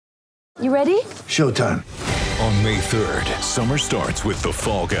You ready? Showtime. On May 3rd, summer starts with The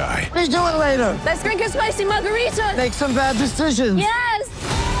Fall Guy. Let's do it later. Let's drink a spicy margarita. Make some bad decisions. Yes!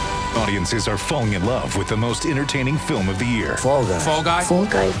 Audiences are falling in love with the most entertaining film of the year. Fall Guy. Fall Guy? Fall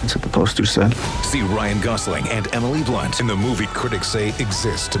Guy. That's what the poster said. See Ryan Gosling and Emily Blunt in the movie critics say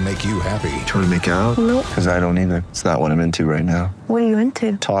exists to make you happy. Trying to make it out? Nope. Because I don't either. It's not what I'm into right now. What are you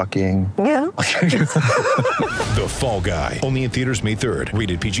into? Talking. Yeah. The Fall Guy. Only in theaters May 3rd.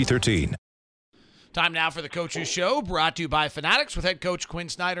 Rated PG-13. Time now for the Coach's Show, brought to you by Fanatics with head coach Quinn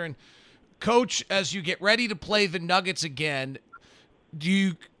Snyder. And Coach, as you get ready to play the Nuggets again,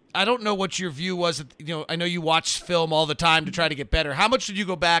 I don't know what your view was. I know you watch film all the time to try to get better. How much did you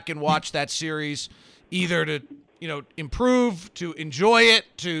go back and watch that series, either to improve, to enjoy it,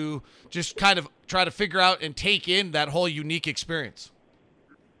 to just kind of try to figure out and take in that whole unique experience?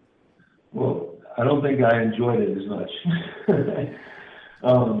 Well, I don't think I enjoyed it as much.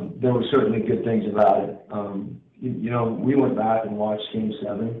 There were certainly good things about it. We went back and watched Game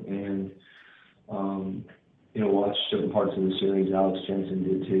 7 and, watched certain parts of the series. Alex Jensen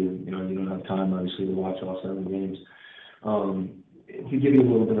did too. You don't have time, obviously, to watch all 7 games. To give you a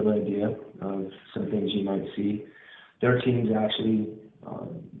little bit of an idea of some things you might see, their teams actually,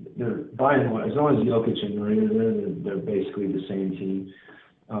 they're by and large, as long as Jokic and Murray are there, they're basically the same team.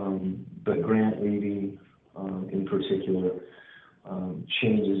 But Grant leaving in particular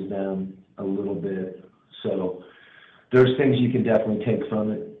changes them a little bit. So there's things you can definitely take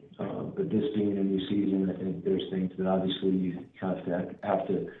from it. But this being a new season, I think there's things that obviously you have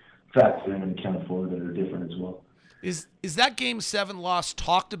to factor in and account for that are different as well. Is that Game 7 loss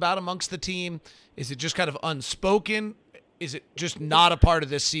talked about amongst the team? Is it just kind of unspoken? Is it just not a part of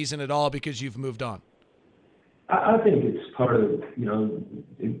this season at all because you've moved on? I think it's part of,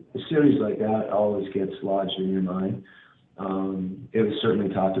 a series like that always gets lodged in your mind. It was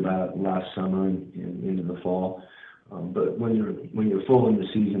certainly talked about last summer and into the fall. But when you're full in the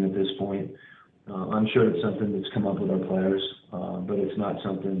season at this point, I'm sure it's something that's come up with our players, but it's not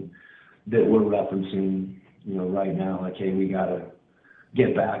something that we're referencing, right now. Like, hey, we got to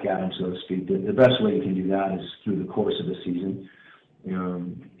get back at them, so to speak. The best way you can do that is through the course of the season.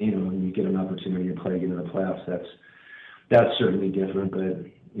 When you get an opportunity to play again in the playoffs, that's certainly different. But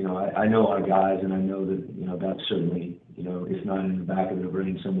I know our guys, and I know that that's certainly if not in the back of their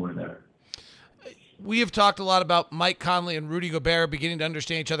brain, somewhere there. We have talked a lot about Mike Conley and Rudy Gobert beginning to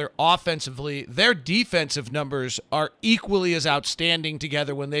understand each other offensively. Their defensive numbers are equally as outstanding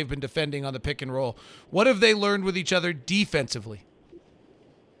together when they've been defending on the pick and roll. What have they learned with each other defensively?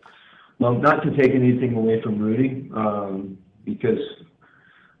 Well, not to take anything away from Rudy, because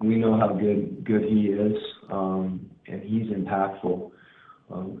we know how good he is, and he's impactful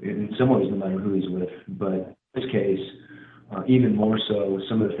in some ways no matter who he's with. But in this case, even more so,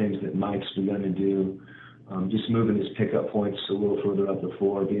 some of the things that Mike's begun to do, just moving his pickup points a little further up the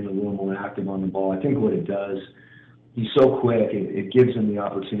floor, being a little more active on the ball. I think what it does, he's so quick, it gives him the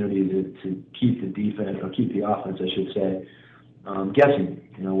opportunity to keep the defense, or keep the offense, I should say, guessing,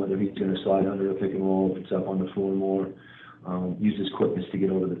 whether he's going to slide under a pick and roll, if it's up on the floor more, use his quickness to get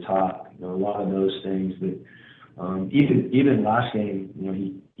over the top. A lot of those things that, even last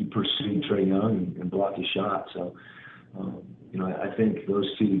game, he pursued Trae Young and blocked his shot. So, I think those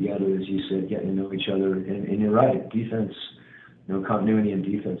two together, as you said, getting to know each other, and you're right, defense, continuity in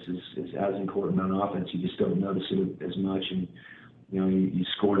defense is as important on offense. You just don't notice it as much, and, you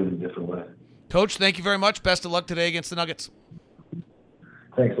score it in a different way. Coach, thank you very much. Best of luck today against the Nuggets.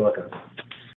 Thanks, Luca.